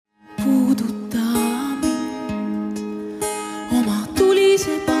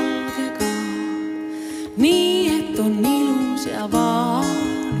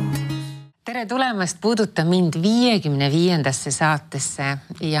Tere tulemast Puuduta mind 55. saatesse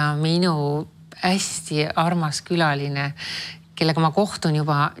ja minu hästi armas külaline, kellega ma kohtun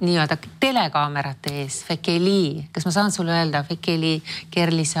juba nii-öelda telekaamerate ees, Fekeli. Kas ma saan sulle öelda, Fekeli,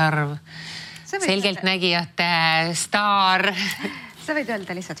 Kerlisarv, selgeltnägijate staar? Sa võid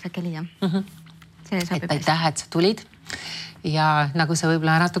öelda lihtsalt Fekeli, jah. Aitäh, et sa tulid. Ja nagu sa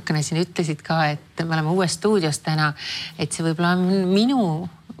võib-olla natukene siin ütlesid ka, et me oleme uues stuudios täna, et see võib-olla on minu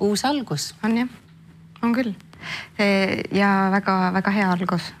uus algus. On jah, on küll. Ja väga hea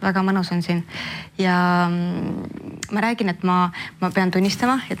algus, väga mõnus on siin. Ja ma räägin, et ma pean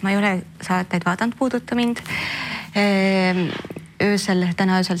tunnistama, et ma ei ole saateid vaadanud Puuduta mind.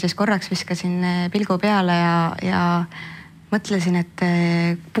 Täna öösel siis korraks viskasin pilgu peale ja mõtlesin, et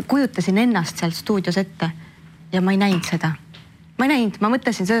kujutasin ennast seal stuudios ette ja ma ei näinud seda. Ma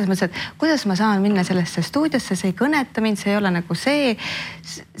mõtlesin selles mõttes, et kuidas ma saan minna sellesse stuudiosse, see ei kõneta mind, see ei ole nagu see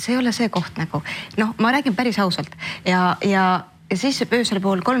ei ole see koht nagu. Noh, ma räägin päris ausalt ja siis öösel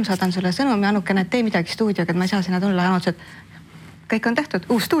 2:30 saadan sulle sõnumi, Annukene, et tee midagi stuudioga, et ma ei saa sinna tulla. Ja et kõik on tehtud,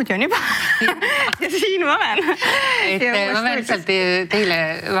 uus stuudio on juba ja siin ma olen. Ma pean lihtsalt teile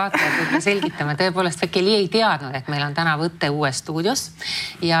vaatajad selgitama. Tõepoolest, Fekeli ei teadnud, et meil on täna võtte uues stuudios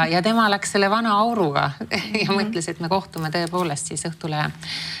ja tema läks selle vana auruga ja mõtles, et me kohtume tõepoolest siis Õhtulehe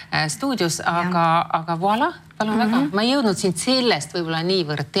stuudios, aga voilà, palun väga. Ma ei jõudnud sind sellest võib-olla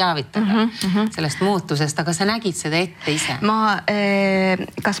niivõrd teavitada sellest muutusest, aga sa nägid seda ette ise. Ma ei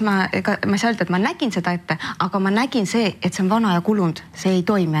saa öelda, et ma nägin seda ette, aga ma nägin see, et see on vana ja kulund. See ei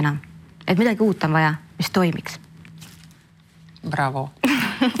toimi enam. Et midagi uut on vaja, mis toimiks. Bravo.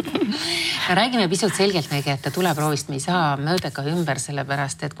 Räägime pisut selgeltnägijate tuleproovist. Me ei saa möödega ümber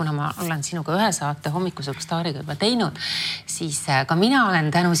sellepärast, et kuna ma olen sinuga ühe saate Hommikusöögi staariga juba teinud, siis ka mina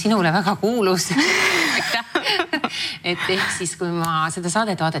olen tänu sinule väga kuulus. Et ehk siis, kui ma seda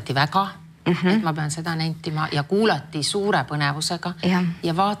saadet vaadati väga, et ma pean seda nentima ja kuulati suure põnevusega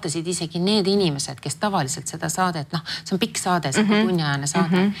ja vaatasid isegi need inimesed, kes tavaliselt seda saadet, see on pikk saade, see on tunniajane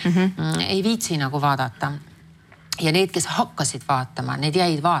saade, ei viitsi nagu vaadata. Ja need, kes hakkasid vaatama, need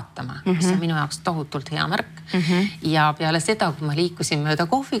jäid vaatama, mis on minu jaoks tohutult hea märk. Ja peale seda, kui ma liikusin mööda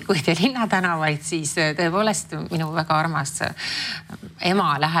kohvikuid ja linnatänavaid, siis tõepoolest minu väga armas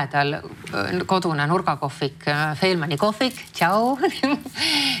ema lähedal kodune nurgakohvik, Feilmani kohvik, tšau.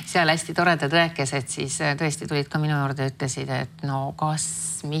 Seal hästi toredad rääkesed, siis tõesti tulid ka minu juurde ja ütlesid, et no kas,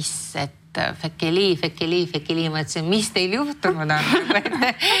 mis, et Fekeli, ma ütlesin, mis teil juhtunud on?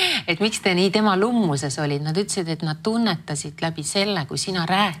 Et miks te nii tema lummuses olid? Nad ütlesid, et nad tunnetasid läbi selle, kui sina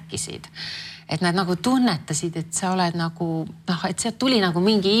rääkisid. Et nad nagu tunnetasid, et sa oled nagu, et sealt tuli nagu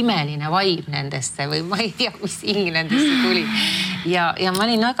mingi imeline vaib nendesse või ma ei tea, mis hing nendesse tuli. Ja ma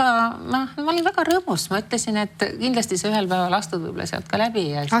olin väga rõõmus. Ma ütlesin, et kindlasti sa ühel päeval astud võib-olla sealt ka läbi.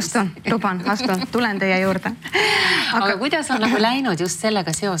 Astun, luban, tulen teie juurde. Aga kuidas on nagu läinud just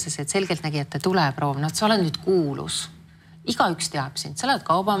sellega seoses, et selgeltnägijate tuleproov? Sa oled nüüd kuulus. Igaüks teab sind. Sa lähed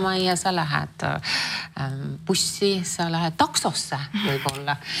kaubamajja, sa lähed bussi, sa lähed taksosse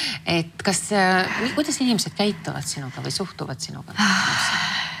võib-olla. Et kuidas inimesed käituvad sinuga või suhtuvad sinuga?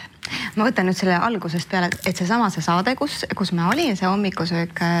 Ma võtan nüüd selle algusest peale, et see saade, kus ma olin, see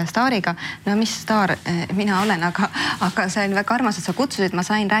Hommikusöök staariga, no mis staar mina olen, aga see on väga armas, et sa kutsusid, ma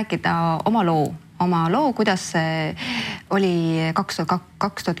sain rääkida oma loo, kuidas oli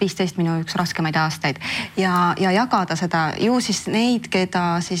 2015 minu üks raskemaid aastaid ja jagada seda ju siis neid,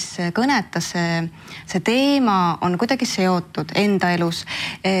 keda siis kõnetas see teema on kuidagi seotud enda elus.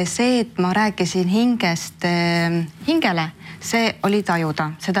 See, et ma rääkisin hingest hingele, see oli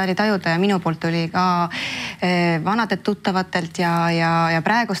tajuda, seda oli tajuda ja minu poolt oli ka vanadelt tuttavatelt ja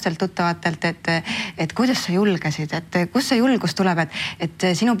praegustelt tuttavatelt, et kuidas sa julgesid, et kus see julgus tuleb, et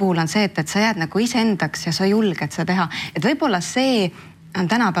sinu puhul on see, et sa jääd nagu iseendaks ja sa julged seda teha. Et võib-olla see on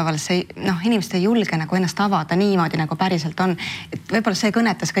tänapäeval inimesed ei julge nagu ennast avada niimoodi nagu päriselt on. Et võib-olla see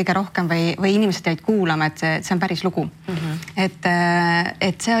kõnetas kõige rohkem või inimesed jäid kuulama, et see on päris lugu.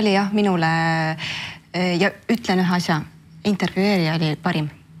 Et see oli jah minule ja ütlen ühe asja, intervjueerija oli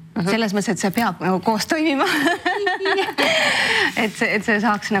parim. Selles mõttes, et see peab nagu koos toimima. et see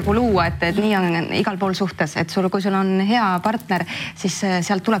saaks nagu luua, et nii on igal pool suhtes, et kui sul on hea partner, siis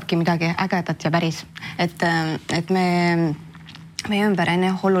sealt tulebki midagi ägedat ja päris. Et me meie ümber on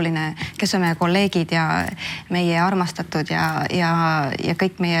oluline, kes on meie kolleegid ja meie armastatud ja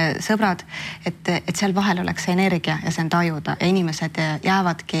kõik meie sõbrad, et seal vahel oleks see energia ja see on tajuda ja inimesed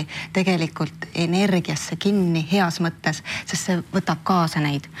jäävadki tegelikult energiasse kinni heas mõttes, sest see võtab kaasa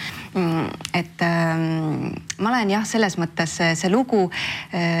neid. Et ma olen jah, selles mõttes see lugu,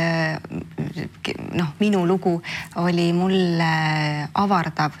 minu lugu oli mulle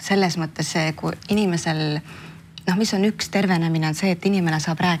avardav selles mõttes, kui inimesel mis on üks tervenemine on see, et inimene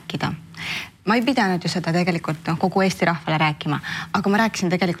saab rääkida. Ma ei pidanud ju seda tegelikult kogu Eesti rahvale rääkima, aga ma rääkisin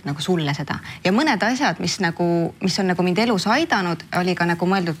tegelikult nagu sulle seda. Ja mõned asjad, mis on mind elus aidanud, oli ka nagu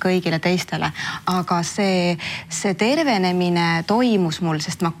mõeldud kõigile teistele. Aga see tervenemine toimus mul,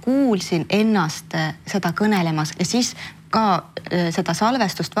 sest ma kuulsin ennast seda kõnelemas ja siis ka seda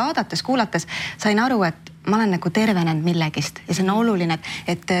salvestust vaadates, kuulates sain aru, et ma olen nagu tervenenud millegist ja see on oluline,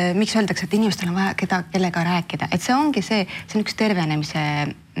 et miks öeldakse, et inimestel on vaja kellega rääkida, et see ongi see on üks tervenemise,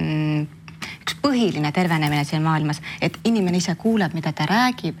 üks põhiline tervenemine siin maailmas, et inimene ise kuuleb, mida ta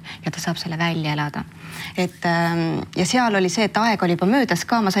räägib ja ta saab selle välja elada. Ja seal oli see, et aeg oli juba möödas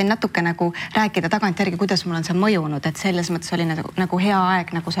ka, ma sain natuke nagu rääkida tagantjärgi, kuidas mul on see mõjunud, et selles mõttes oli nagu hea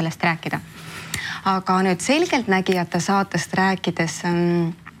aeg nagu sellest rääkida. Aga nüüd selgeltnägijate saatest rääkides,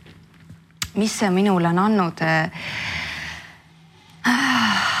 mis see minule on andnud?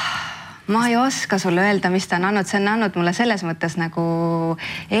 Ma ei oska sulle öelda, mis ta on andnud. See on andnud mulle selles mõttes nagu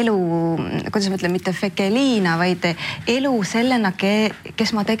elu, kuidas ma ütlen, mitte fekeliina, vaid elu sellena,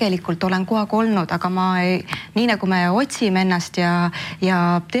 kes ma tegelikult olen kogu aeg olnud, aga nii nagu me otsime ennast ja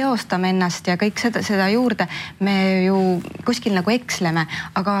teostame ennast ja kõik seda juurde, me ju kuskil nagu eksleme,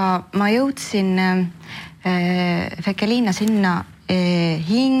 aga ma jõudsin fekeliina sinna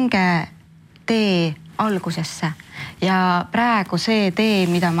hinge tee algusesse ja praegu see tee,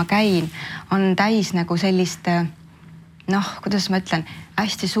 mida ma käin, on täis nagu sellist, kuidas ma ütlen,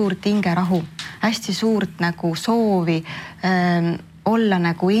 hästi suurt hingerahu, hästi suurt nagu soovi olla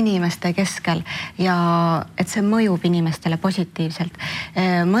nagu inimeste keskel ja et see mõjub inimestele positiivselt.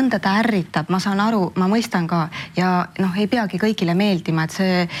 Mõnda ta ärritab, ma saan aru, ma mõistan ka ja ei peagi kõigile meeldima, et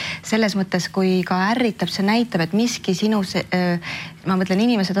see selles mõttes, kui ka ärritab, see näitab, et miski sinus, ma mõtlen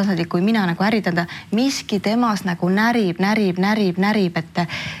inimese tasandil, kui mina nagu ärritan ta, miski temas nagu närib,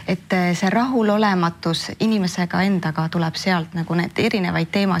 et see rahulolematus inimesega endaga tuleb sealt nagu need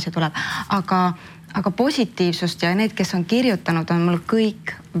erinevaid teemasid tuleb, aga positiivsust ja need, kes on kirjutanud, on mul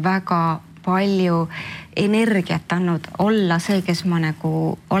kõik väga palju energiat andnud olla see, kes ma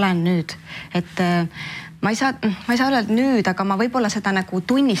nagu olen nüüd. Et ma ei saa olla nüüd, aga ma võib-olla seda nagu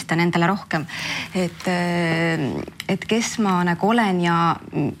tunnistan endale rohkem. Et kes ma nagu olen ja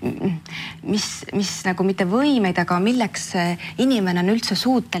mis nagu mitte võimeid, aga milleks inimene on üldse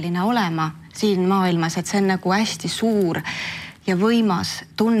suuteline olema siin maailmas, et see on nagu hästi suur ja võimas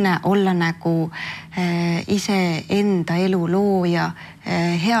tunne olla nagu ise enda elu looja,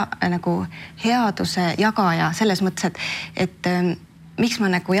 nagu headuse jagaja selles mõttes, et miks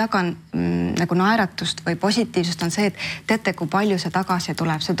ma nagu jagan nagu naeratust või positiivsust on see, et teate, kui palju see tagasi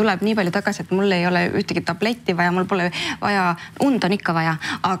tuleb. See tuleb nii palju tagasi, et mul ei ole ühtegi tabletti vaja, mul pole vaja, und on ikka vaja,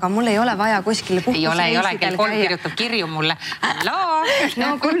 aga mul ei ole vaja kuskile ei ole, kell 3 kirjutab kirju mulle.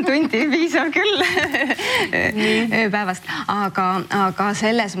 No 3 tundi piisab küll päevast, aga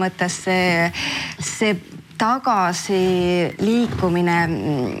selles mõttes see tagasi liikumine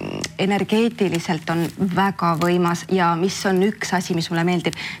energeetiliselt on väga võimas ja mis on üks asi, mis mulle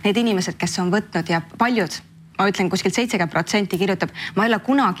meeldib. Need inimesed, kes on võtnud ja paljud, ma ütlen kuskil 70% kirjutab, ma ei ole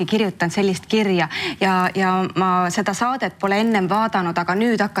kunagi kirjutanud sellist kirja ja ma seda saadet pole ennem vaadanud, aga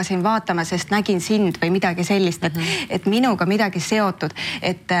nüüd hakkasin vaatama, sest nägin sind või midagi sellist, et minuga midagi seotud,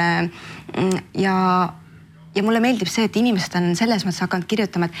 ja mulle meeldib see, et inimesed on selles mõttes hakanud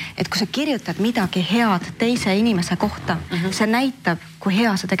kirjutama, et kui sa kirjutad midagi head teise inimese kohta, see näitab, kui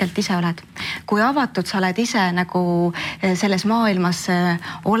hea sa tegelikult ise oled. Kui avatud sa oled ise nagu selles maailmas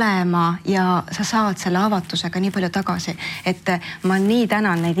olema ja sa saad selle avatusega nii palju tagasi. Et ma nii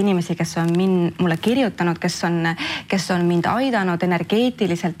tänan neid inimesi, kes on mulle kirjutanud, kes on mind aidanud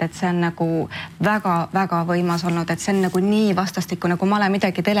energeetiliselt, et see on nagu väga-väga võimas olnud, et see on nagu nii vastastikku, nagu ma olen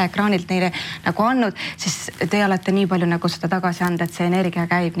midagi teleekraanilt neile nagu andnud, siis te olete nii palju nagu seda tagasi anda, et see energia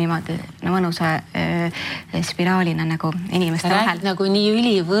käib niimoodi mõnusa spiraalina nagu inimeste vahel. Nagu nii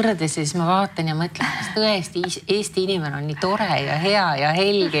ülivõrde, siis ma vaatan ja mõtlen, kas tõesti Eesti inimene on nii tore ja hea ja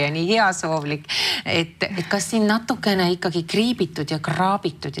helge ja nii heasoovlik, et kas siin natukene ikkagi kriibitud ja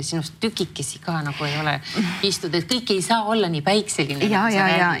kraabitud ja sinust tükikesi ka nagu ei ole istud, et kõik ei saa olla nii päikseline.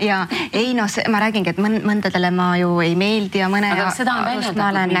 Ja ei ma räägingi, et mõndadele ma ju ei meeldi ja mõne ma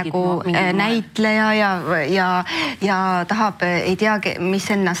olen nagu näitleja ja tahab, ei tea,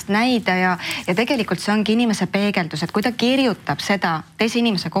 mis ennast näida ja tegelikult see ongi inimese peegeldus, et kui ta kirjutab seda teise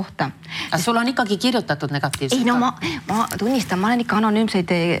inimese kohta. Aga sul on ikkagi kirjutatud negatiivselt? Ei, no ma tunnistan, ma olen ikka anonüümseid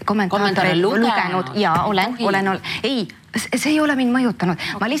kommentaare lugenud ja olen. Ei, see ei ole mind mõjutanud.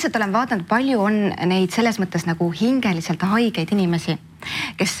 Ma lihtsalt olen vaadanud, palju on neid selles mõttes nagu hingeliselt haigeid inimesi,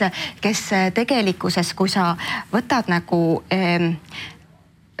 kes tegelikkuses, kui sa võtad nagu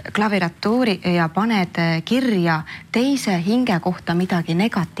klaviatuuri ja paned kirja teise hinge kohta midagi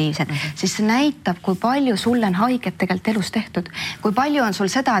negatiivset, siis see näitab, kui palju sul on haiget tegelikult elus tehtud. Kui palju on sul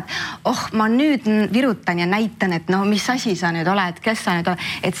seda, et ma nüüd virutan ja näitan, et no mis asi sa nüüd oled, kes sa nüüd oled.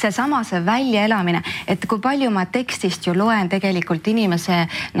 Et see väljaelamine, et kui palju ma tekstist ju loen tegelikult inimese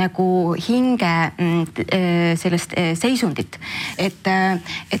nagu hinge sellest seisundit.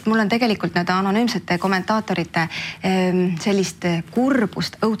 Et mul on tegelikult need anonüümsete kommentaatorite sellist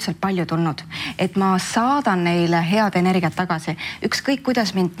kurbust õudselt palju tulnud, et ma saadan neile head energiat tagasi. Ükskõik,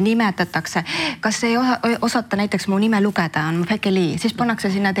 kuidas mind nimetatakse, kas ei osata näiteks mu nime lugeda, on Fekeli, siis pannakse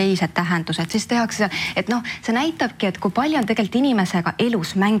sinna teised tähendused, siis tehakse, et see näitabki, et kui palju on tegelikult inimesega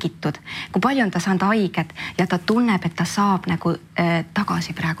elus mängitud, kui palju on ta saanud haiget ja ta tunneb, et ta saab nagu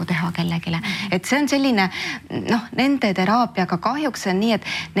tagasi praegu teha kellegile. Et see on selline, nende teraapiaga kahjuks on nii, et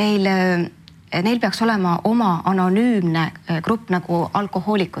neil peaks olema oma anonüümne grupp nagu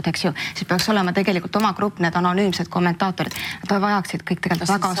alkohoolikud, eks ju, siis peaks olema tegelikult oma grupp, need anonüümsed kommentaatorid. Nad vajaksid kõik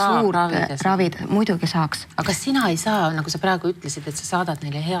tegelikult väga suurt ravid, muidugi saaks. Aga kas sina ei saa, nagu sa praegu ütlesid, et sa saadad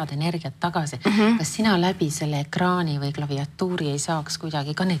neile head energiat tagasi, kas sina läbi selle ekraani või klaviatuuri ei saaks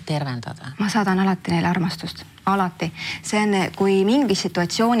kuidagi ka neid tervendada? Ma saadan alati neile armastust, alati. See on, kui mingis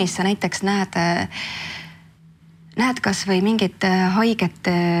situatsioonis sa näiteks näed kas või mingit haiget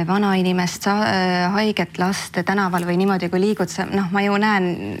vanainimest, haiget last tänaval või niimoodi, kui liigud, ma ju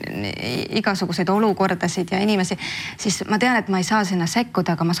näen igasuguseid olukordasid ja inimesi, siis ma tean, et ma ei saa sinna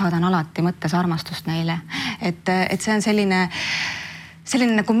sekkuda, aga ma saadan alati mõttes armastust neile. Et see on selline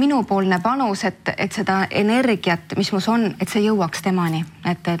nagu minupoolne panus, et seda energiat, mis mus on, et see jõuaks temani.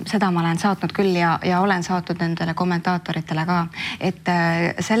 Et seda ma olen saatnud küll ja olen saatnud nendele kommentaatoritele ka. Et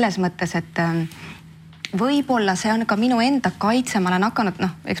selles mõttes, et võib-olla see on ka minu enda kaitse, ma olen hakanud,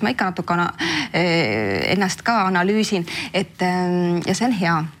 eks ma ikka natuke ennast ka analüüsin, ja see on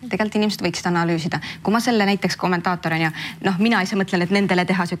hea. Tegelikult inimesed võiksid analüüsida. Kui ma selle näiteks kommentaator on ja mina ise mõtlen, et nendele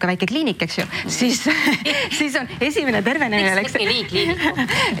teha siuke väike kliinik, eks ju, siis on esimene tervenemine oleks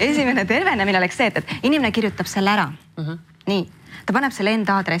see, et inimene kirjutab selle ära. Nii, ta paneb selle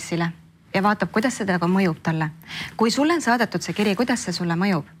enda aadressile ja vaatab, kuidas see temaga mõjub talle. Kui sulle on saadetud see kiri, kuidas see sulle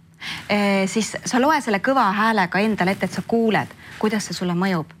mõjub? Siis sa loe selle kõva häälega endale ette, et sa kuuled, kuidas see sulle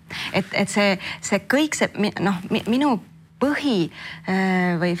mõjub. Et see kõik minu või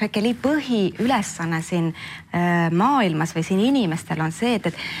Fekeli põhiülesanne siin maailmas või siin inimestel on see, et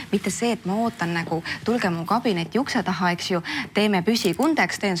mitte see, et ma ootan nagu tulge mu kabineti ukse taha, eks ju, teeme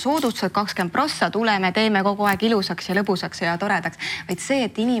püsikundeks, teen soodustused 20%, tuleme, teeme kogu aeg ilusaks ja lõbusaks ja toredaks, vaid see,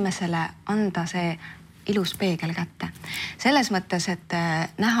 et inimesele anda see ilus peegel kätte. Selles mõttes, et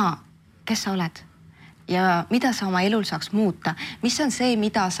näha, kes sa oled ja mida sa oma elul saaks muuta, mis on see,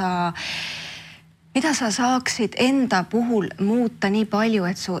 mida sa saaksid enda puhul muuta nii palju,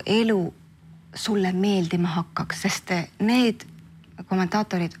 et su elu sulle meeldima hakkaks, sest need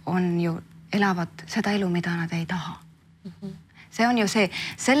kommentaatorid elavad seda elu, mida nad ei taha. See on ju see,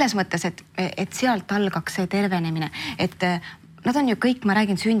 selles mõttes, et sealt algaks see tervenemine, et nad on ju kõik, ma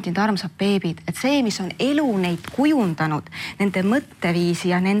räägin, sündinud armsad beebid, et see, mis on elu neid kujundanud, nende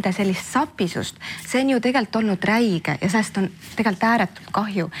mõtteviisi ja nende sellist sapisust, see on ju tegelikult olnud räige ja sellest on tegelikult ääretult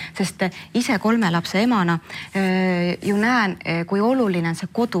kahju, sest ise 3 lapse emana ju näen, kui oluline on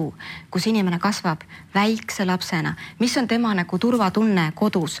see kodu, kus inimene kasvab väikse lapsena, mis on tema nagu turvatunne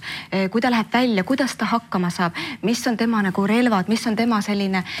kodus, kui ta läheb välja, kuidas ta hakkama saab, mis on tema nagu relvad, mis on tema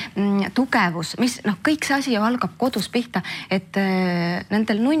selline tugevus, mis kõik see asi ju algab kodus pihta, et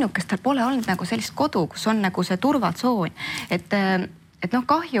nendel nunnukestel pole olnud nagu sellist kodu, kus on nagu see turvatsoon, et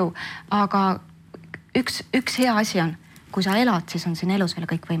kahju, aga üks hea asi on, kui sa elad, siis on siin elus veel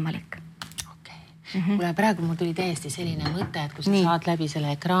kõik võimalik. Kuule, praegu mul tuli täiesti selline mõte, et kui sa saad läbi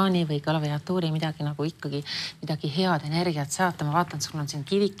selle ekraani või klaviatuuri midagi nagu ikkagi midagi head energiat saata, ma vaatan, sul on siin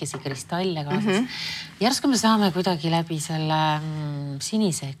kivikesi, kristalle kaasas. Järsku me saame kuidagi läbi selle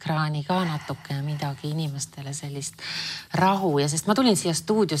sinise ekraani ka natuke midagi inimestele sellist rahu ja sest ma tulin siia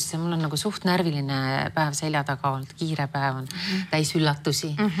stuudiosse, mul on nagu suht närviline päev selja taga olnud, kiire päev on täis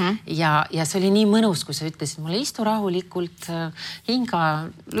üllatusi ja see oli nii mõnus, kui sa ütlesid mulle, istu rahulikult, hinga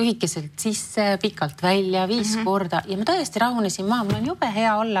lühikeselt sisse, pikalt pikalt välja 5 korda ja ma tõesti rahunesin maha, mul on jube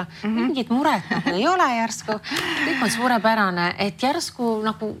hea olla, mingit muret nagu ei ole järsku, kõik on suurepärane, et järsku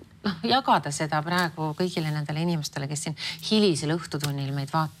nagu jagada seda praegu kõigile nendele inimestele, kes siin hilisel õhtutunnil meid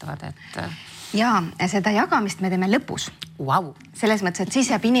vaatavad, et... Ja seda jagamist me teeme lõpus. Wow. Selles mõttes, et siis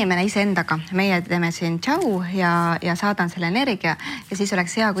jääb inimene ise endaga. Meie teeme siin tšau ja saadan selle energia ja siis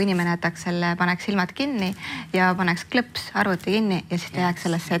oleks hea, kui inimene jätaks selle, paneks silmad kinni ja paneks klõps arvuti kinni ja siis ta jääks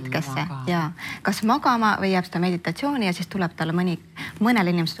sellesse hetkesse. Ja kas magama või jääb seda meditatsiooni ja siis tuleb talle mõnel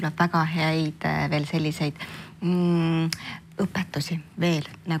inimesel tuleb väga häid veel selliseid õpetusi veel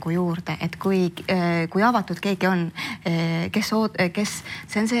nagu juurde, et kui avatud keegi on, kes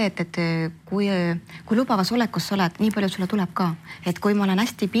see on see, et kui lubavas olekus sa oled, nii palju sulle tuleb ka, et kui ma olen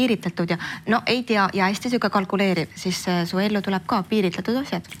hästi piiritletud ja ei tea ja hästi süge kalkuleeriv, siis su ellu tuleb ka piiritletud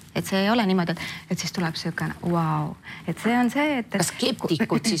asjad, et see ei ole niimoodi, et siis tuleb sügene, wow, et see on see, et... Kas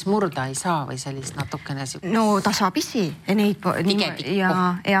skeptikud siis murda ei saa või sellist natukene sügust? No tasapisi. Ei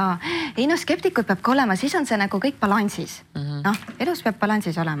skeptikud peab ka olema, siis on see nagu kõik balansis. Elus peab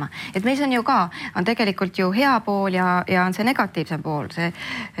balansis olema. Et meis on ju ka, on tegelikult ju hea pool ja on see negatiivse pool, see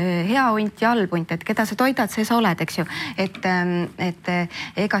hea hunt ja halb hunt, et keda sa toidad, see sa oled, eks ju. Et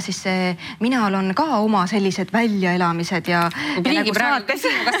ega siis mina olen ka oma sellised väljaelamised ja nagu saates.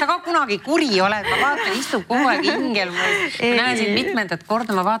 Kas sa ka kunagi kuri oled? Ma vaatan, istub kogu aeg ingel. Ma näen siin mitmendat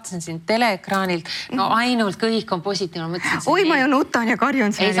korda, ma vaatasin siin teleekraanilt. No ainult kõik on positiivne. Oi, ma ju nutan ja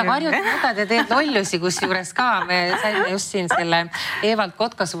karjun seal. Ei, sa karjud nutad ja teed lollusi, kus juures ka. Me saime just siin selle Evald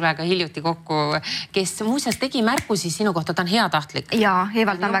Kotkasulega hiljuti kokku, kes muuseas tegi märkusi sinu kohta, ta on heatahtlik. Jaa,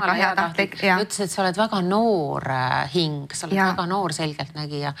 Evald on väga heatahtlik. Ütles, et sa oled väga noor hing, sa oled väga noor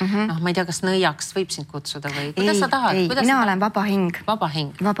selgeltnägija. Ma ei tea, kas nõiaks võib sind kutsuda või kuidas sa tahad? Ei, mina olen vaba hing. Vaba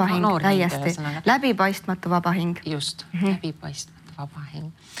hing. Vaba hing, täiesti. Läbipaistmatu vaba hing. Just, läbipaistmatu vaba hing.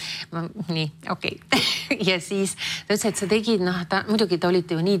 Nii, okei. Ja siis ta ütles, et sa tegid, muidugi te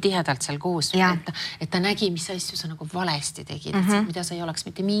olite ju nii tihedalt seal koos, et ta nägi, mis asju sa nagu valesti tegid, mida sa ei oleks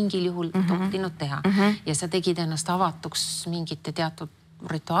mitte mingil juhul tohtinud teha. Ja sa tegid ennast avatuks mingite teatud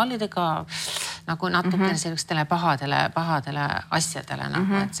rituaalidega nagu natukene sellistele pahadele asjadele,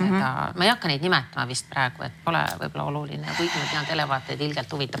 et seda, ma ei hakka neid nimetama vist praegu, et pole võib-olla oluline, kuigi ma tean televaateid ilgelt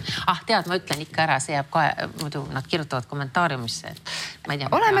huvitab. Tead, ma ütlen ikka ära, see jääb ka, muidu nad kirjutavad kommentaariumisse, et ma ei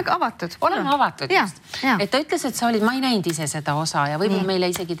tea. Oleme avatud. Oleme avatud, just. Et ta ütles, et sa olid, ma ei näinud ise seda osa ja võib-olla meile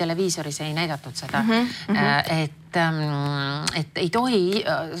isegi televiisoris ei näidatud seda, et ei tohi,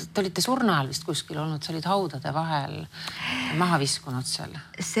 te olite surnaajal vist kuskil olnud, sa olid haudade vahel maha viskunud seal.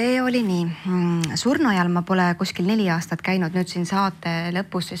 See oli nii. Surnaajal ma pole kuskil 4 aastat käinud. Nüüd siin saate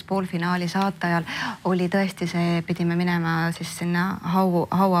lõpus, siis poolfinaali saateajal oli tõesti see, pidime minema siis sinna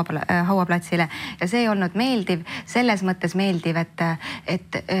hauaplatsile. Ja see ei olnud meeldiv, selles mõttes meeldiv,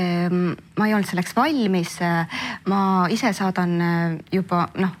 et ma ei olnud selleks valmis. Ma ise saadan juba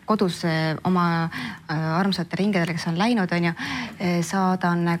kodus oma armsate ringedele, kes on läinud,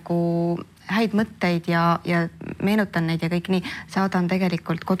 saadan nagu häid mõtteid ja meenutan neid ja kõik nii, saadan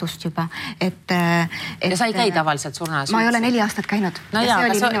tegelikult kodust juba. Ja sa ei käi tavaliselt surnaajal? Ma ei ole 4 aastat käinud.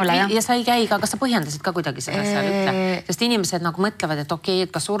 Ja sa ei käi ka, kas sa põhjendasid ka kuidagi seda seal ütle? Sest inimesed nagu mõtlevad, et okei,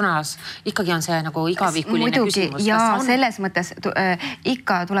 et ka surnaas ikkagi on see nagu igavikuline küsimus. Ja selles mõttes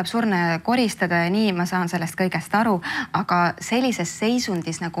ikka tuleb surne koristada ja nii ma saan sellest kõigest aru, aga sellises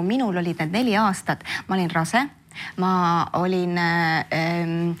seisundis nagu minul olid need 4 aastat, ma olin rase. Ma olin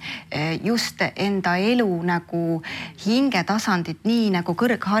just enda elu nagu hingetasandit nii nagu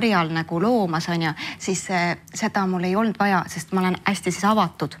kõrgharjal nagu loomas on ja siis seda mul ei olnud vaja, sest ma olen hästi siis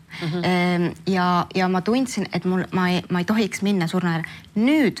avatud. Ja ma tundsin, et ma ei tohiks minna surnaajale.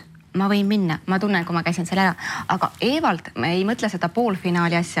 Nüüd ma võin minna, ma tunnen, kui ma käisin seal ära. Aga Evald ei mõtle seda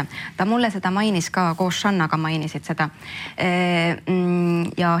poolfinaali asja. Ta mulle seda mainis ka, koos Shannaga mainisid seda.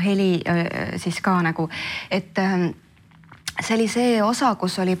 Ja Heli siis ka nagu, et see oli see osa,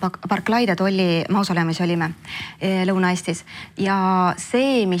 kus oli Barclayde Tolli mausoleemis olime Lõuna-Eestis. Ja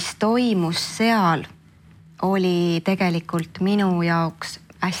see, mis toimus seal, oli tegelikult minu jaoks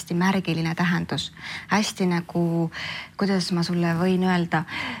hästi märgiline tähendus. Hästi nagu, kuidas ma sulle võin öelda,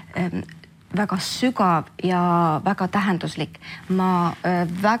 väga sügav ja väga tähenduslik. Ma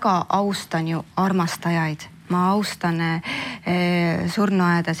väga austan ju armastajaid. Ma austan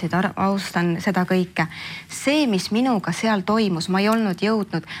surnuaedasid, austan seda kõike. See, mis minuga seal toimus, ma ei olnud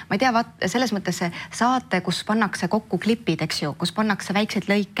jõudnud. Ma ei tea, selles mõttes see saate, kus pannakse kokku klipid, eks ju, kus pannakse väikseid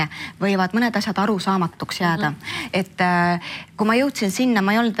lõike, võivad mõned asjad arusaamatuks jääda. Et kui ma jõudsin sinna,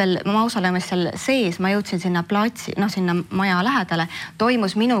 ma ei olnud veel mausoleemis seal sees, ma jõudsin sinna platsi, sinna maja lähedale,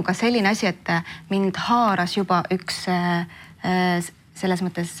 toimus minuga selline asi, et mind haaras juba üks selles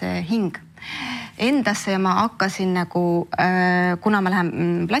mõttes hing. endasse ja ma hakkasin nagu, kuna ma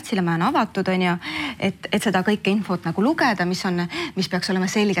lähen platsile, ma olen avatud, on ju, et seda kõike infot nagu lugeda, mis peaks olema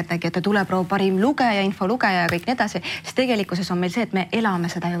selgeltnägi, et tuleb parim lugeja, infolugeja ja kõik nii edasi, siis tegelikkuses on meil see, et me elame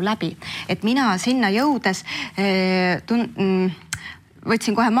seda ju läbi. Et mina sinna jõudes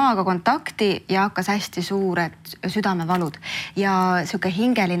võtsin kohe maaga kontakti ja hakkas hästi suured südamevalud ja sihuke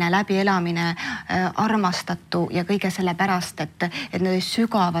hingeline läbielamine, armastatu ja kõige selle pärast, et need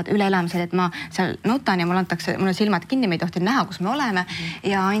sügavad üleelamised, et ma seal nutan ja mul on silmad kinni, me ei tohti näha, kus me oleme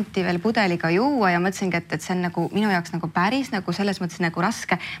ja anti veel pudeliga juua ja mõtlesingi, et see on nagu minu jaoks nagu päris nagu selles mõttes nagu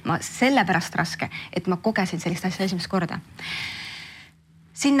raske, sellepärast raske, et ma kogesin sellist asja esimest korda.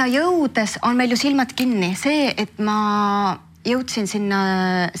 Sinna jõudes on meil ju silmad kinni, see, et ma jõudsin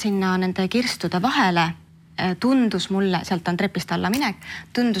sinna nende kirstude vahele, tundus mulle, sealt on trepist alla minek,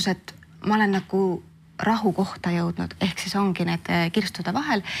 tundus, et ma olen nagu rahu kohta jõudnud, ehk siis ongi need kirstude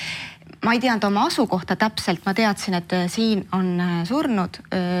vahel. Ma ei teadnud oma asukohta täpselt, ma teadsin, et siin on surnud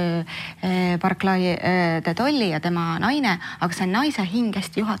Barclay de Tolly ja tema naine, aga see naise hing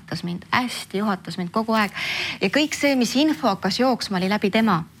hästi juhatas mind kogu aeg. Ja kõik see, mis info hakkas jooksma, oli läbi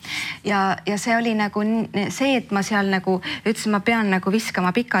tema. Ja see oli nagu see, et ma seal nagu ütlesin, ma pean nagu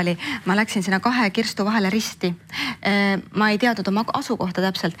viskama pikali. Ma läksin sinna 2 kirstu vahele risti. Ma ei teadnud oma asukohta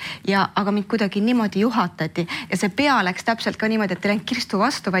täpselt, aga mind kuidagi niimoodi juhatati. Ja see pea läks täpselt ka niimoodi, et ei läinud kirstu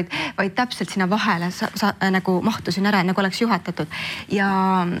vastu, vaid täpselt sinna vahele nagu mahtusin ära, nagu oleks juhatatud.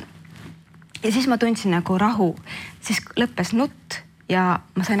 Ja siis ma tundsin nagu rahu. Siis lõppes nutt ja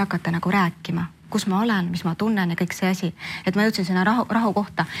ma sain hakata nagu rääkima, kus ma olen, mis ma tunnen ja kõik see asi. Et ma jõudsin sinna rahu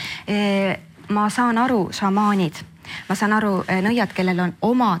kohta. Ma saan aru šamaanid, ma saan aru nõiad, kellel on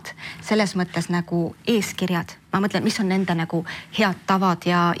omad selles mõttes nagu eeskirjad. Ma mõtlen, mis on nende nagu head tavad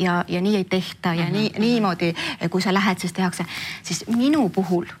ja nii ei tehta ja niimoodi, kui sa lähed, siis tehakse. Siis minu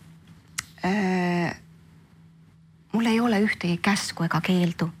puhul mul ei ole ühtegi käsku ega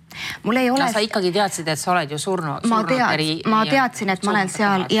keeldu. Mul ei ole... Sa ikkagi teadsid, et sa oled ju surnud. Ma teadsin, et ma olen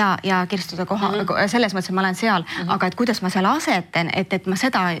seal ja kirstude koha, selles mõttes, et ma olen seal, aga et kuidas ma seal asetan, et ma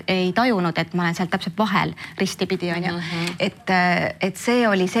seda ei tajunud, et ma olen seal täpselt vahel ristipidi, on ju. Et see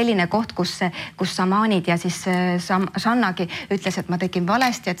oli selline koht, kus šamaanid ja siis Shannagi ütles, et ma tegin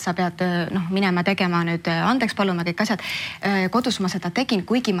valesti, et sa pead minema tegema nüüd andeks paluma kõik asjad. Kodus ma seda tegin,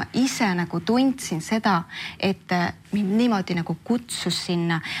 kuigi ma ise nagu tundsin seda, et mind niimoodi nagu kutsus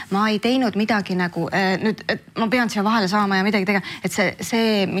sinna. Ma ei teinud midagi nagu, nüüd ma pean siia vahele saama ja midagi tegema, et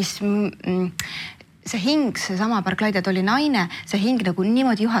see hing, see sama Barclay de Tolly naine, see hing nagu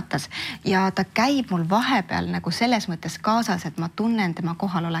niimoodi juhatas ja ta käib mul vahepeal nagu selles mõttes kaasas, et ma tunnen tema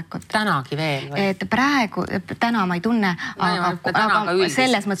kohalolekut. Tänagi veel või? Et praegu, täna ma ei tunne, aga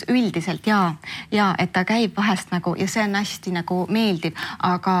selles mõttes üldiselt ja, et ta käib vahest nagu ja see on hästi nagu meeldiv,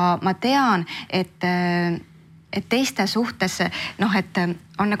 aga ma tean, et teiste suhtes, et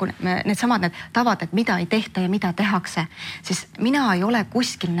on nagu need samad need tavad, et mida ei tehta ja mida tehakse, siis mina ei ole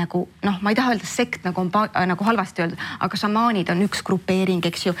kuskil nagu, ma ei taha öelda sekt nagu on nagu halvasti öeldud, aga šamaanid on üks grupeering,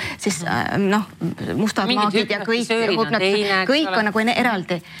 eks ju, siis mustad maagid ja kõik on nagu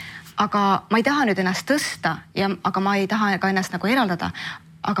eraldi. Aga ma ei taha nüüd ennast tõsta, aga ma ei taha ka ennast nagu eraldada,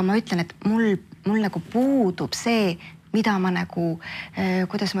 aga ma ütlen, et mul nagu puudub see, mida ma nagu,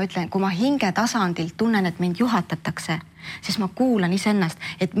 kuidas ma ütlen, kui ma hinge tasandilt tunnen, et mind juhatatakse, siis ma kuulan iseennast,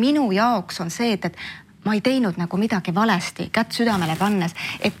 et minu jaoks on see, et ma ei teinud nagu midagi valesti, kätt südamele pannes,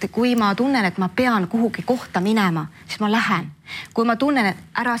 et kui ma tunnen, et ma pean kuhugi kohta minema, siis ma lähen. Kui ma tunnen, et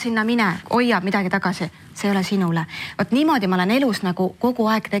ära sinna mine, hoiab midagi tagasi, see ei ole sinule. Vaat niimoodi ma olen elus nagu kogu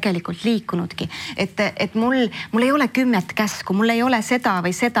aeg tegelikult liikunudki, et mul ei ole 10 käsku, mul ei ole seda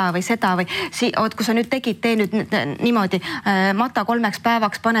või kui sa nüüd tegid, tee nüüd niimoodi, mata 3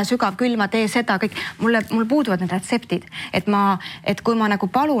 päevaks, pane sügav külma, tee seda, kõik, mul puuduvad need retseptid, et kui ma nagu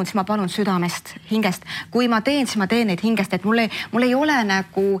palun, siis ma palun südamest, hingest, kui ma teen, siis ma teen neid hingest, et mul ei ole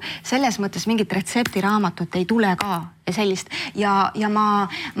nagu selles mõttes mingit retseptiraamatut ei tule ka sellist ja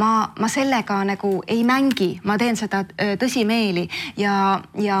ma sellega nagu ei mängi, ma teen seda tõsimeeli ja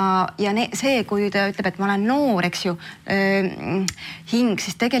see, kui ta ütleb, et ma olen noor, eks ju, hing,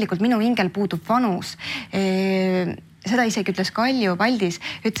 siis tegelikult minu hingel puudub vanus. Seda isegi ütles Kalju Valdis,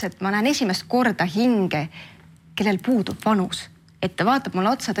 ütles, et ma näen esimest korda hinge, kellel puudub vanus. et ta vaatab mulle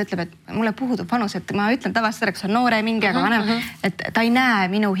otsa, ta ütleb, et mulle puudub vanus, et ma ütlen tavaliselt ära, kas on noore mingi, aga vanem, et ta ei näe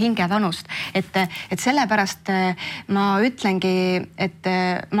minu hinge vanust. Et sellepärast ma ütlengi, et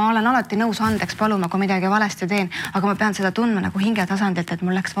ma olen alati nõus andeks paluma, kui midagi valesti teen, aga ma pean seda tundma nagu hinge tasandilt, et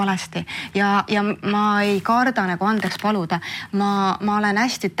mul läks valesti. Ja ma ei karda nagu andeks paluda. Ma olen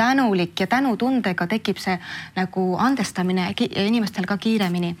hästi tänulik ja tänutundega tekib see nagu andestamine inimestel ka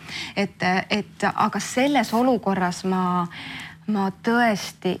kiiremini. Aga selles olukorras ma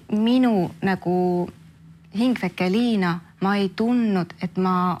tõesti minu nagu hingveke Liina, ma ei tundnud, et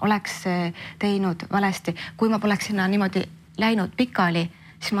ma oleks teinud valesti. Kui ma poleks sinna niimoodi läinud pikali,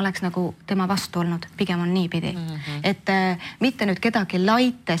 siis ma oleks nagu tema vastu olnud. Pigem on niipidi. Et mitte nüüd kedagi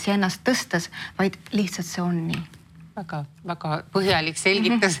laites ja ennast tõstes, vaid lihtsalt see on nii. Väga põhjalik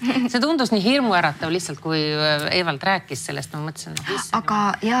selgitas. See tundus nii hirmuäratav lihtsalt, kui Evald rääkis sellest, ma mõtlesin. Aga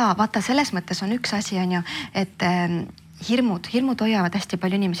jaa, vaata, selles mõttes on üks asi, on ju, et hirmud hoiavad hästi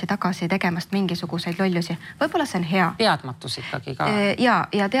palju inimesi tagasi tegemast mingisuguseid lollusi. Võib-olla see on hea. Teadmatus ikkagi ka.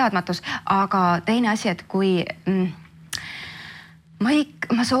 Ja teadmatus, aga teine asi, et kui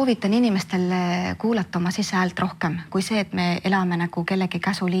ma soovitan inimestel kuulata oma sisehäält rohkem, kui see, et me elame nagu kellegi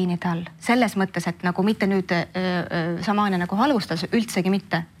käsuliinide all. Selles mõttes, et nagu mitte nüüd samaane nagu halvustas, üldsegi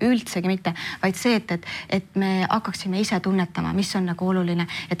mitte, vaid see, et me hakkaksime ise tunnetama, mis on nagu oluline,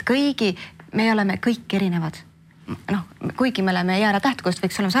 et me oleme kõik erinevad. Kuigi me oleme jäära tähtkust,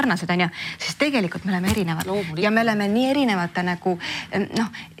 võiks olla sarnased, on ju, siis tegelikult me oleme erinevad. Ja me oleme nii erinevad nagu,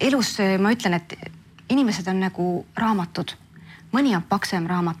 elus ma ütlen, et inimesed on nagu raamatud. Mõni on paksem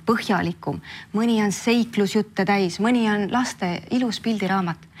raamat, põhjalikum, mõni on seiklusjutte täis, mõni on laste ilus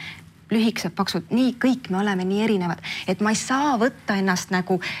pildiraamat, lühikesed, paksud, nii kõik me oleme nii erinevad, et ma ei saa võtta ennast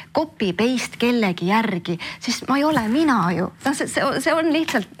nagu copy-paste kellegi järgi, siis ma ei ole mina ju. See on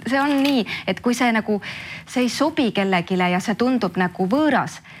lihtsalt, see on nii, et kui see nagu, see ei sobi kellegile ja see tundub nagu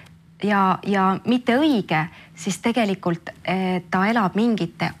võõras ja mitte õige, siis tegelikult ta elab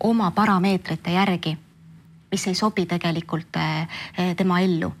mingite oma parameetrite järgi, mis ei sobi tegelikult tema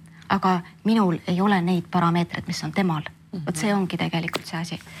ellu. Aga minul ei ole neid parameetreid, mis on temal. Võt see ongi tegelikult see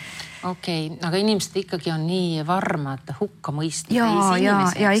asi. Okei, aga inimesed ikkagi on nii varmad hukka mõistnud.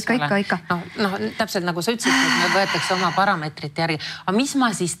 Ja ikka. Täpselt nagu sa ütlesid, et me võetakse oma parameetrite järgi. Aga mis ma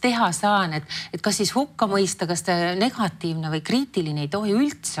siis teha saan, et kas siis hukka mõista, kas ta negatiivne või kriitiline ei tohi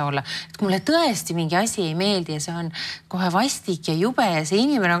üldse olla? Et kui mulle tõesti mingi asi ei meeldi ja see on kohe vastik ja jube ja see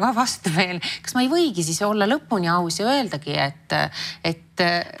inimene on ka vastu veel, kas ma ei võigi siis olla lõpuni aus ja öeldagi, et...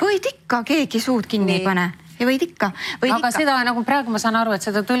 Võid ikka, keegi suud kinni ei pane. Ja võid ikka. Aga seda nagu praegu ma saan aru, et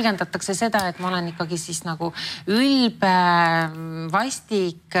seda tõlgendatakse seda, et ma olen ikkagi siis nagu ülbe,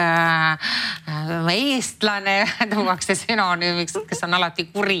 vastik, eestlane, tuuakse sünonüümiks, kes on alati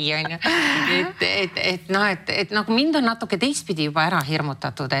kuri, on ju. Et nagu mind on natuke teistpidi juba ära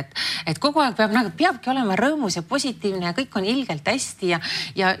hirmutatud, et kogu aeg peabki olema rõõmus ja positiivne ja kõik on ilgelt hästi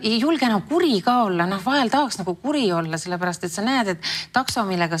ja ei julge enam kuri ka olla. Vahel tahaks nagu kuri olla, sellepärast, et sa näed, et takso,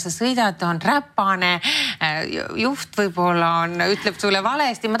 millega sa sõidad, on räpane, juht võib-olla ütleb sulle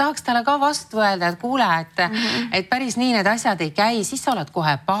valesti. Ma tahaks talle ka vastu öelda, et kuule, et päris nii need asjad ei käi. Siis sa oled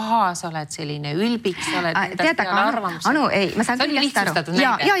kohe paha, sa oled selline ülbik, sa oled endast peale arvamus. Anu, ei, ma sain küll hästi aru.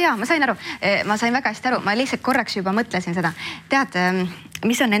 Ja, ma sain aru. Ma sain väga hästi aru. Ma lihtsalt korraks juba mõtlesin seda. Tead,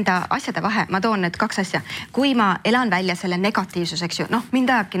 mis on enda asjade vahe? Ma toon need kaks asja. Kui ma elan välja selle negatiivsus, eks ju,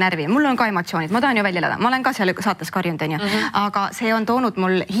 mind ajabki närvi. Mul on ka emotsioonid, ma tahan ju välja elada. Ma olen ka seal saates karjunud, on ju. Aga see on toonud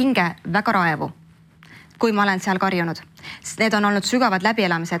mul hinge väga raevu, kui ma olen seal karjunud. Need on olnud sügavad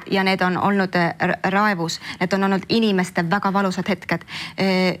läbielamised ja need on olnud raevus. Need on olnud inimeste väga valusad hetked.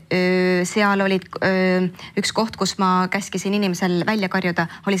 Seal olid üks koht, kus ma käskisin inimesel välja karjuda,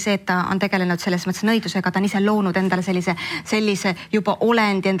 oli see, et ta on tegelenud selles mõttes nõidusega, ta on ise loonud endale sellise juba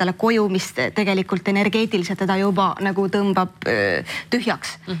olendi endale koju, mis tegelikult energeetiliselt teda juba nagu tõmbab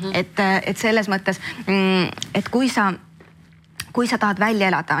tühjaks. Et selles mõttes, et kui sa tahad välja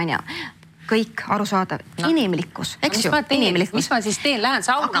elada, on ju, kõik arusaadav. Inimlikkus, eks ju? Inimlikkus. Mis ma siis teen? Lähen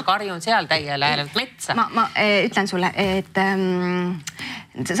sauna, karjun seal täiele metsa. Ma ütlen sulle, et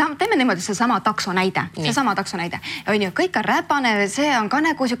teeme niimoodi seesama takso näide. Seesama takso näide. On ju, kõik on räpane, see on ka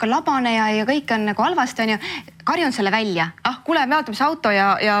nagu siuke labane ja kõik on nagu halvasti, on ju. Karjun selle välja. Kuule, me vaatame see auto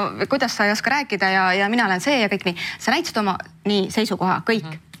ja kuidas sa ei oska rääkida ja mina olen see ja kõik nii. Sa näitasid oma seisukoha, kõik.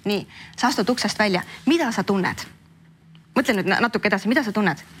 Nii, sa astud uksest välja. Mida sa tunned? Mõtle nüüd natuke edasi, mida sa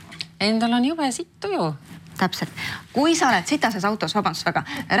tunned? Endal on jube sittu ju. Täpselt. Kui sa oled sitases autos, vabandust väga,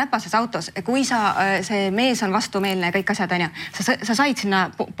 räpases autos, kui see mees on vastumeelne ja kõik asjad, on ju, sa said sinna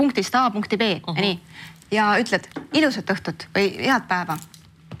punktist A, punkti B, nii, ja ütled ilusat õhtut või head päeva.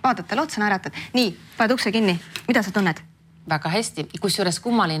 Vaadad talle otsa, naeratad. Nii, paned ukse kinni. Mida sa tunned? väga hästi. Kusjuures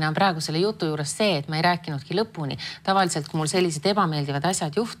kummaline on praegu selle jutu juures see, et ma ei rääkinudki lõpuni. Tavaliselt, kui mul sellised ebameeldivad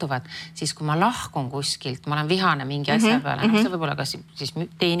asjad juhtuvad, siis kui ma lahkun kuskilt, ma olen vihane mingi asja peale. See võib olla kas siis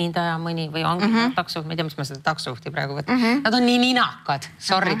teenindaja mõni või ongi taksojuht. Ma ei tea, mis ma seda taksojuhti praegu võtan. Nad on nii ninakad.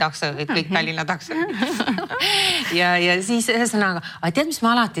 Sorry, taksojuhid, kõik Tallinna taksojuhid. ja siis ühesõnaga, tead, mis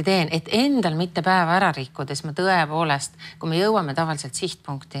ma alati teen, et endal mitte päeva ära rikkudes ma tõepoolest, kui me jõuame tavaliselt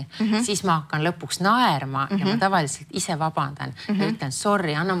sihtpunkti, siis ma hakkan lõpuks naerma ja ma tavaliselt ise vabandan ja ütlen,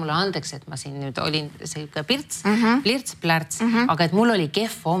 sorry, anna mulle andeks, et ma siin nüüd olin selline plirts-plärts, aga et mul oli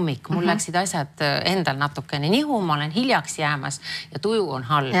kehv hommik, mul läksid asjad endal natukene nihu, ma olen hiljaks jäämas ja tuju on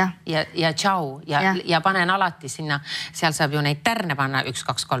halb ja tšau ja panen alati sinna, seal saab ju neid tärne panna 1,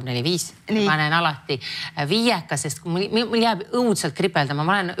 2, 3, 4, 5, panen alati 5, sest mul jääb õudselt kripeldama,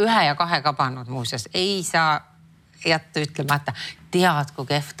 ma olen 1 ja 2 ka pannud muuseas, ei saa jätta ütlemata, tead, kui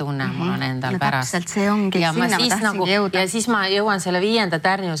kehv tunne mul on endal pärast. Täpselt, see ongi, ja sinna ma tahtsingi jõuda. Ja siis ma jõuan selle 5.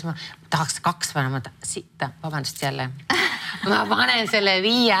 tärni, ma tahaks 2 panema, vabandust jälle. Ma panen selle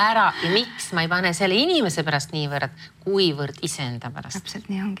 5 ära ja miks ma ei pane selle inimese pärast niivõrd, kuivõrd iseenda pärast. Täpselt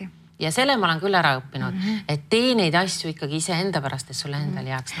nii ongi. Ja selle ma olen küll ära õppinud, et tee neid asju ikkagi ise enda pärast, et sulle endal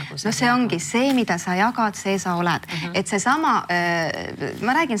jääks nagu see. No see ongi see, mida sa jagad, see sa oled. Et see sama,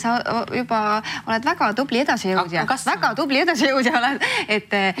 ma räägin, sa juba oled väga tubli edasijõudja. Väga tubli edasijõudja oled.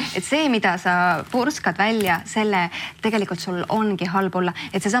 Et see, mida sa purskad välja, selle tegelikult sul ongi halb olla.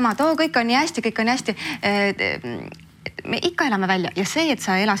 Et see sama, et kõik on nii hästi, kõik on nii hästi. Me ikka elame välja ja see, et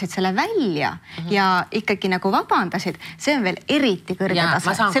sa elasid selle välja ja ikkagi nagu vabandasid, see on veel eriti kõrge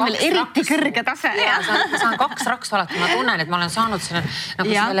tase. See on veel eriti kõrge tase. Ma saan 2 raksu alati, ma tunnen, et ma olen saanud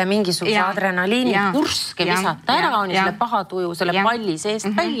selle mingisuguse adrenaliini purske visata ära, on selle paha tuju, selle palli seest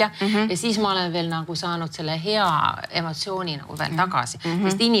välja ja siis ma olen veel nagu saanud selle hea emotsiooni nagu veel tagasi.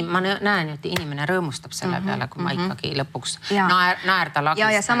 Sest ma näen, et inimene rõõmustab selle peale, kui ma ikkagi lõpuks naerda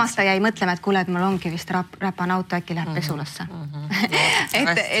lagist. Ja samas ta jäi mõtlema, et kuule, et mul ongi vist räpan auto, äkki läheb pesulasse.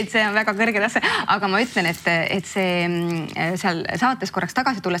 et see on väga kõrge tase, aga ma ütlen, et see seal saates korraks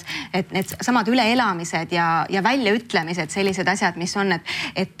tagasi tulles, et need samad üleelamised ja väljaütlemised, sellised asjad, mis on,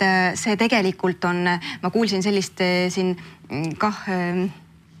 et see tegelikult on, ma kuulsin sellist siin kah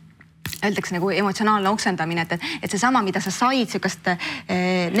öeldakse nagu emotsionaalne oksendamine, et see sama, mida sa said sükast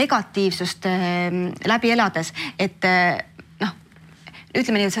negatiivsust läbi elades, et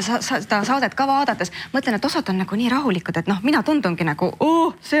ütleme nii, et seda saadet ka vaadates, mõtlen, et osad on nagu nii rahulikud, et mina tundungi nagu,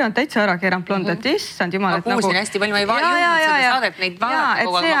 see on täitsa ära keeranud blond, et issand jumal. Ma kuulsin hästi palju, ma ei jõudnud seda saadet neid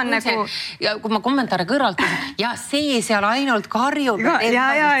vaadata, ja kui ma kommentaare kõrvalt, ja see seal ainult karjub,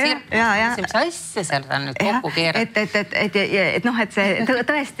 mis asja seal on nüüd kokku keerad. Et see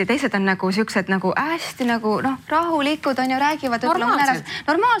tõesti, teised on nagu siuksed nagu hästi nagu rahulikud on ju, räägivad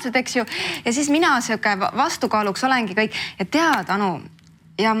normaalsed, eks ju. Ja siis mina siuke vastukaaluks olengi kõik, et tead, Anu,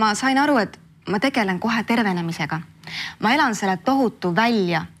 ja ma sain aru, et ma tegelen kohe tervenemisega. Ma elan selle tohutu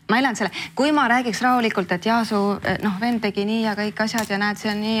välja. Ma elan selle, kui ma räägiks rahulikult, et Jaasu, vend tegi nii ja kõik asjad ja näed,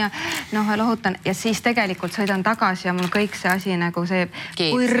 see on nii ja lohutan. Ja siis tegelikult sõidan tagasi ja mul kõik see asi nagu see,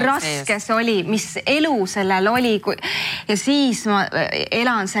 kui raske see oli, mis elu sellel oli. Ja siis ma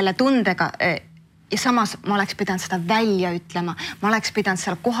elan selle tundega. Ja samas ma oleks pidanud seda välja ütlema. Ma oleks pidanud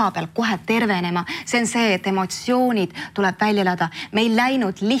seal koha peal kohe tervenema. See on see, et emotsioonid tuleb välja elada. Me ei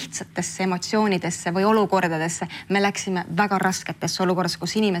läinud lihtsatesse emotsioonidesse või olukordadesse. Me läksime väga rasketesse olukordadesse,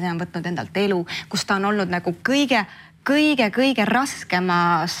 kus inimene on võtnud endalt elu, kus ta on olnud nagu kõige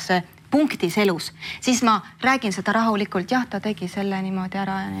raskemas punktis elus. Siis ma räägin seda rahulikult. Jah, ta tegi selle niimoodi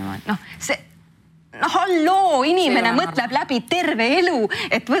ära ja niimoodi. Halloo, inimene mõtleb läbi terve elu,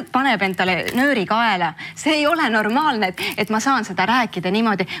 et paneb endale nööri kaela. See ei ole normaalne, et ma saan seda rääkida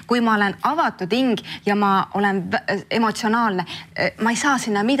niimoodi, kui ma olen avatud hing ja ma olen emotsionaalne. Ma ei saa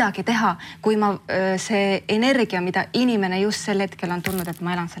sinna midagi teha, kui see energia, mida inimene just sel hetkel on tulnud, et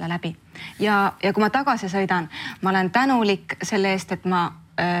ma elan selle läbi. Ja kui ma tagasi sõidan, ma olen tänulik selle eest, et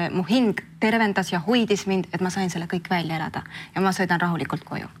mu hing tervendas ja hoidis mind, et ma sain selle kõik välja elada ja ma sõidan rahulikult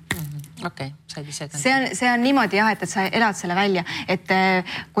koju. Okei, said ise. See on niimoodi jah, et sa elad selle välja, et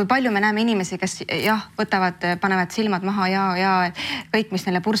kui palju me näeme inimesi, kes võtavad, panevad silmad maha ja kõik, mis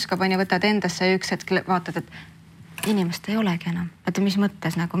neile purskab on ja võtavad endasse üks hetk vaatad, et inimest ei olegi enam. Et mis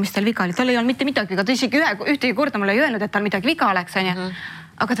mõttes nagu, mis tal viga oli? Tal ei olnud mitte midagi, aga ta isegi ühtegi korda mulle ei öelnud, et tal midagi viga oleks, on ju.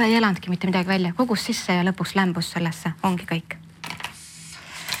 Aga ta ei elandki mitte midagi välja. Kogus sisse ja lõpuks lämbus sellesse. Ongi kõik.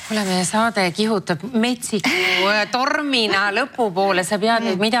 Kuule, meie saade kihutab metsiku tormina lõpupoole. Sa pead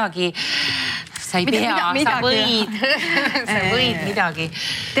nüüd midagi, sa ei pea, sa võid midagi.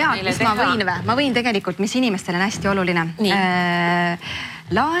 Tead, mis ma võin või? Ma võin tegelikult, mis inimestele on hästi oluline.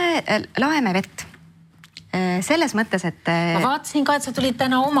 Laeme vett. selles mõttes, et... Ma vaatasin ka, et sa tulid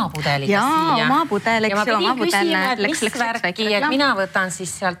täna oma pudeliga siia. Jaa, oma pudel, eks ju, oma pudel. Ja ma pidin küsima, et mis värki, et mina võtan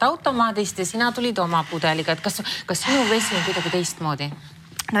siis sealt automaadist ja sina tulid oma pudeliga. Et kas sinu vesi on kuidagi teistmoodi?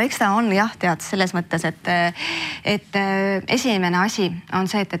 No eks ta on jah, tead, selles mõttes, et esimene asi on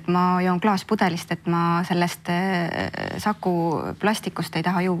see, et ma joon klaaspudelist, et ma sellest Saku plastikust ei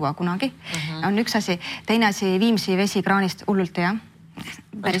taha juua kunagi. On üks asi. Teine asi, Viimsi vesi kraanist hullult ja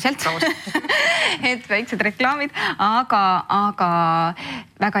päriselt. Et väiksed reklaamid, aga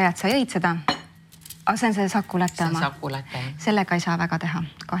väga hea, et sa jõid seda. Aga see on see Saku lätte oma. Sellega ei saa väga teha,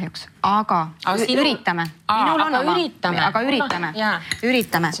 kahjuks. Aga üritame. Aga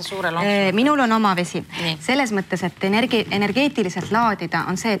üritame. Minul on oma vesi. Selles mõttes, et energeetiliselt laadida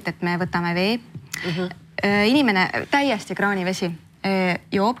on see, et me võtame vee. Inimene täiesti kraanivesi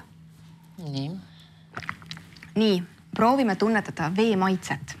joob. Nii. Proovime tunnetada vee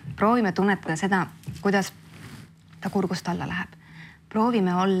maitset. Proovime tunnetada seda, kuidas ta kurgust alla läheb.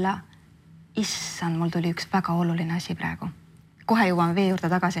 Proovime olla... Issand, mul tuli üks väga oluline asi praegu. Kohe jõuame vee juurde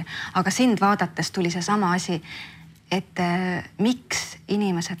tagasi. Aga sind vaadates tuli see sama asi, et miks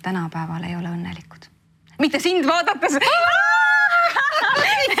inimesed tänapäeval ei ole õnnelikud. Mitte sind vaadates!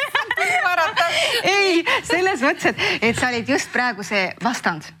 Ei, selles mõttes, et sa olid just praegu see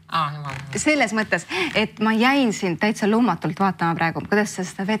vastand. Selles mõttes, et ma jäin sind täitsa lummatult vaatama praegu, kuidas sa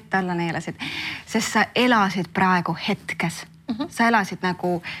seda vett alla neelasid. Sest sa elasid praegu hetkes. Sa elasid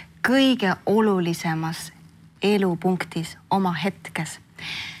nagu... kõige olulisemas elupunktis oma hetkes.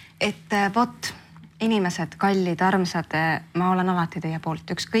 Et vot, inimesed, kallid, armsad, ma olen alati teie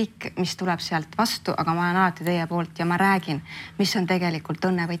poolt. Ükskõik, mis tuleb sealt vastu, aga ma olen alati teie poolt ja ma räägin, mis on tegelikult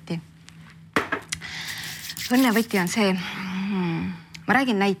õnnevõti. Õnnevõti on see, ma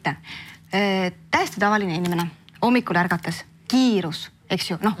räägin näite. Täiesti tavaline inimene, hommikul ärgates, kiirus, eks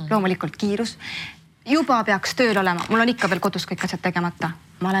ju, loomulikult kiirus. Juba peaks tööl olema, mul on ikka veel kodus kõik asjad tegemata.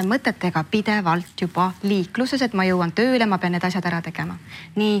 Ma olen mõtetega pidevalt juba liikluses, et ma jõuan tööle, ma pean need asjad ära tegema.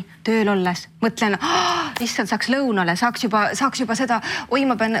 Nii, tööl olles mõtlen, issand, saaks lõunale, saaks juba seda, oi,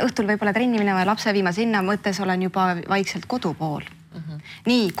 ma pean õhtul võib-olla trenni minema ja lapse viima sinna, mõttes olen juba vaikselt kodu pool.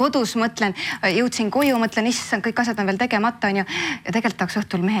 Nii, kodus mõtlen, jõudsin koju, mõtlen, issand, kõik asjad on veel tegemata, on ju. Ja tegelikult tahaks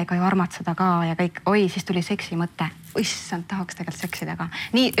õhtul mehega ju armatseda ka ja kõik, oi, siis tuli seksi mõte. Issand, tahaks tegelikult seksida ka.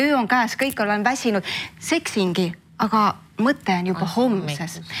 Nii, öö on käes, kõik olen väsinud, seksingi, aga mõte on juba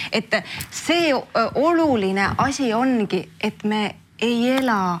homses. Et see oluline asi ongi, et me ei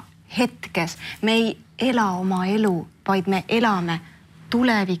ela hetkes, me ei ela oma elu, vaid me elame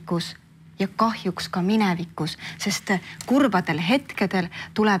tulevikus ja kahjuks ka minevikus, sest kurbadel hetkedel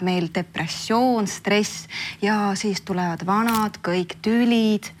tuleb meil depressioon, stress ja siis tulevad vanad, kõik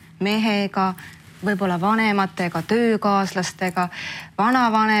tülid mehega, võib-olla vanematega, töökaaslastega,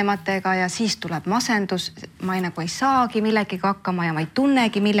 vanavanematega ja siis tuleb masendus. Ma ei saagi millegiga hakkama ja ma ei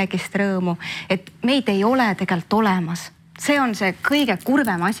tunnegi millegist rõõmu, et meid ei ole tegelikult olemas. See on see kõige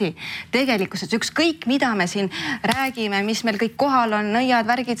kurvem asi. Tegelikkuses ükskõik, mida me siin räägime, mis meil kõik kohal on, nõiad,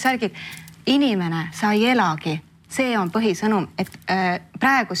 värgid, särgid. Inimene, sa ei elagi. See on põhisõnum, et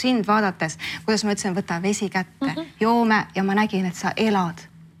praegu sind vaadates, kuidas ma ütlesin, võta vesi kätte, joome ja ma nägin, et sa elad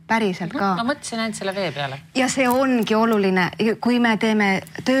päriselt ka. Ma mõtlesin ainult selle vee peale. Ja see ongi oluline. Kui me teeme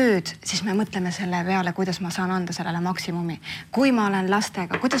tööd, siis me mõtleme selle peale, kuidas ma saan anda sellele maksimumi. Kui ma olen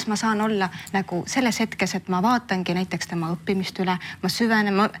lastega, kuidas ma saan olla nagu selles hetkes, et ma vaatangi näiteks tema õppimist üle, ma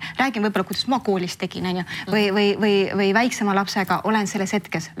süvenen, ma räägin võib-olla, kuidas ma koolis tegin, või väiksema lapsega olen selles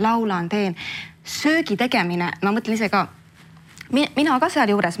hetkes, laulan, teen. Söögi tegemine, ma mõtlen ise ka, mina ka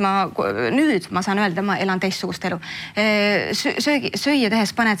seal juures, nüüd ma saan öelda, ma elan teistsugust elu. Sööja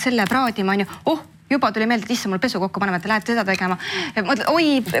tehes paned selle praadima, on ju, juba tuli meelde, et issa mul pesu kokku panema, et lähed seda tegema. Mõtled,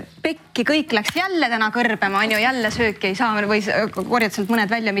 oi, pekki, kõik läks jälle täna kõrbema, on ju, jälle sööki ei saa või korjad sealt mõned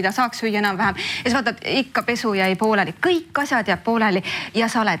välja, mida saaks süüa enam vähem. Ja sa vaatad, ikka pesu jäi pooleli, kõik asjad jääb pooleli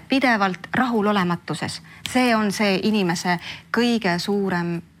ja sa oled pidevalt rahulolematuses. See on see inimese kõige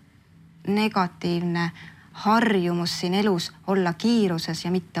suurem negatiivne harjumus siin elus olla kiiruses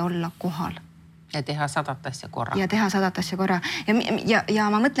ja mitte olla kohal. Ja teha 100 asja korra. Ja teha 100 asja korra. Ja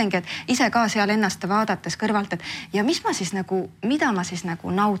ma mõtlengi, et ise ka seal ennast vaadates kõrvalt, et ja mida ma siis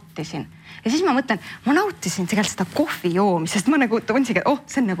nagu nautisin. Ja siis ma mõtlen, ma nautisin tegelikult seda kohvi joomi, sest ma nagu tundsingi, et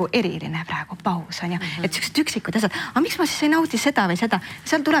see on nagu eriline praegu paus, on ju. Et sellised üksikud asjad. Aga miks ma siis ei nauti seda või seda?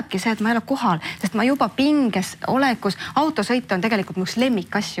 Seal tulebki see, et ma ei ole kohal, sest ma juba pinges olekus. Autosõit on tegelikult mu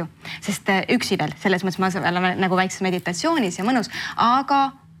lemmik asju, sest üksi veel, selles mõttes ma olen nagu väikses meditatsioonis ja mõnus, aga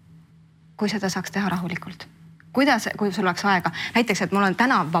kui seda saaks teha rahulikult, kui sul oleks aega, näiteks, et mul on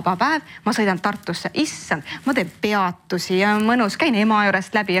täna vaba päev, ma sõidan Tartusse, issand, ma teen peatusi ja mõnus, käin ema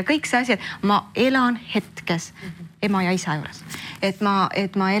juurest läbi ja kõik see asi, et ma elan hetkes, ema ja isa juures, et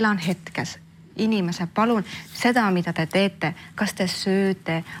ma elan hetkes. Inimese, palun seda, mida te teete, kas te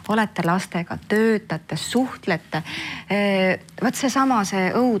sööte, olete lastega, töötate, suhtlete. Vaat seesama,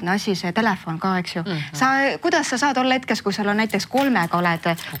 see õudne asi, see telefon ka, eks ju. Kuidas sa saad olla hetkes, kui sul on näiteks 3 oled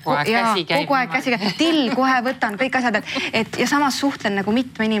kogu aeg käsi käib. Till, kohe võtan kõik asjad, ja samas suhtlen nagu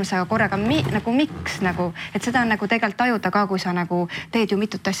mitme inimesega korraga, nagu miks nagu, et seda on nagu tegelikult tajuda ka, kui sa nagu teed ju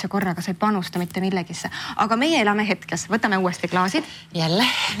mitut asja korraga, sa ei panusta mitte millegisse. Aga meie elame hetkes, võtame uuesti klaasid. Jälle,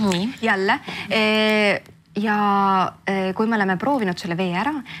 nii. Jälle. Ja kui me oleme proovinud selle vee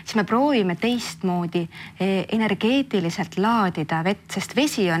ära, siis me proovime teistmoodi energeetiliselt laadida vett, sest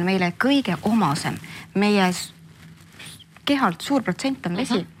vesi on meile kõige omasem. Meie kehalt suur protsent on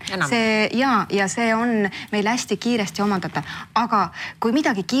vesi. Ja see on meil hästi kiiresti omandada. Aga kui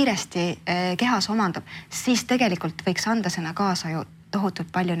midagi kiiresti kehas omandab, siis tegelikult võiks anda sinna kaasa ju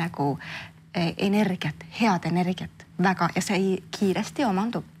tohutult palju nagu energiat, head energiat. Väga, ja see kiiresti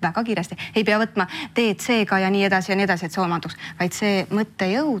omandub, väga kiiresti. Ei pea võtma DC-ga ja nii edasi, et see omanduks, vaid see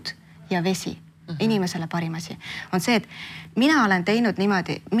mõttejõud ja vesi, inimesele parim asi, on see, et mina olen teinud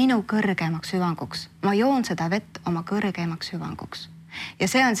niimoodi minu kõrgemaks hüvanguks. Ma joon seda vett oma kõrgemaks hüvanguks. Ja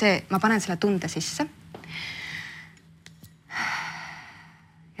see on see, ma panen selle tunde sisse.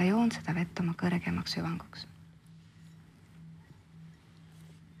 Ja joon seda vett oma kõrgemaks hüvanguks.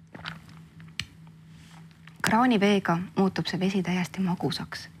 Kraaniveega muutub see vesi täiesti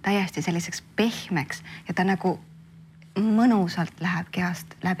magusaks, täiesti selliseks pehmeks ja ta nagu mõnusalt läheb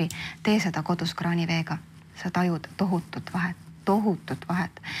kehast läbi. Tee seda kodus kraaniveega. Sa tajud tohutut vahet.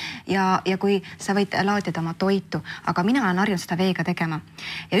 Ja kui sa võid laadida oma toitu, aga mina olen harjunud seda veega tegema.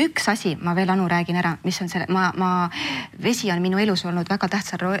 Ja üks asi, ma veel Anu räägin ära, mis on selle, vesi on minu elus olnud väga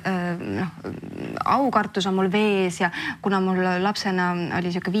tähtsa, aukartus on mul vees ja kuna mul lapsena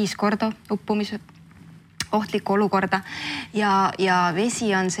oli 5 korda uppumised, ohtlikku olukorda ja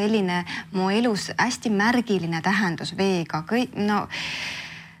vesi on selline mu elus hästi märgiline tähendus veega.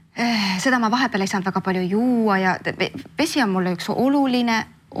 Seda ma vahepeal ei saanud väga palju juua ja vesi on mulle üks oluline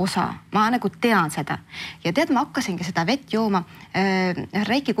osa. Ma nagu tean seda. Ja tead, ma hakkasingi seda vett jooma.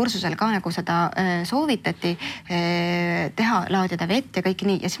 Reiki kursusel ka nagu seda soovitati teha, laadida vett ja kõik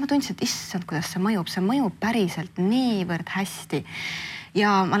nii. Ja siis ma tundsin, et issand, kuidas see mõjub päriselt niivõrd hästi.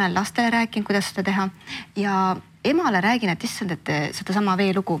 Ja ma olen lastele rääkinud, kuidas seda teha ja emale räägin, et issand, et seda sama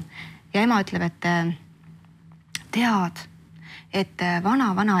veelugu ja ema ütleb, et tead, et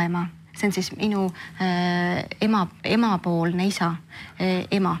vanaema, see on siis minu emapoolne isa,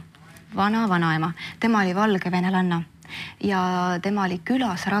 vanaema, tema oli valgevenelanna ja tema oli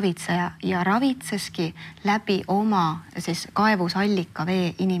külas ravitseja ja ravitseski läbi oma siis kaevusallika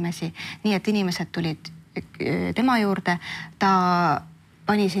vee inimesi, nii et inimesed tulid tema juurde, ta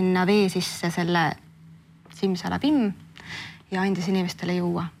pani sinna vee sisse selle simsalabim ja andis inimestele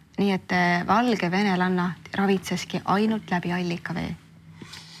juua. Nii et valgevenelanna ravitseski ainult läbi allika vee.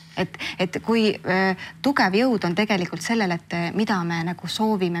 Et kui tugev jõud on tegelikult sellel, et mida me nagu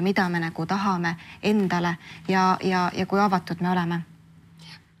soovime, mida me nagu tahame endale ja kui avatud me oleme.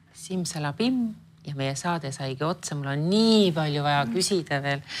 Simsalabim ja meie saade saigi otsa, mul on nii palju vaja küsida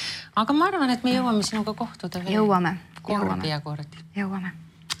veel. Aga ma arvan, et me jõuame sinuga kohtuda veel. Jõuame. Jõuame.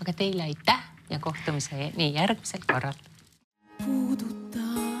 Aga teile aitäh ja kohtumise nii järgmisel korral. Puuduta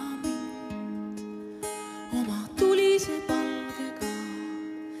mind oma tulise palgega,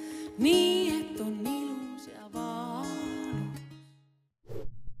 nii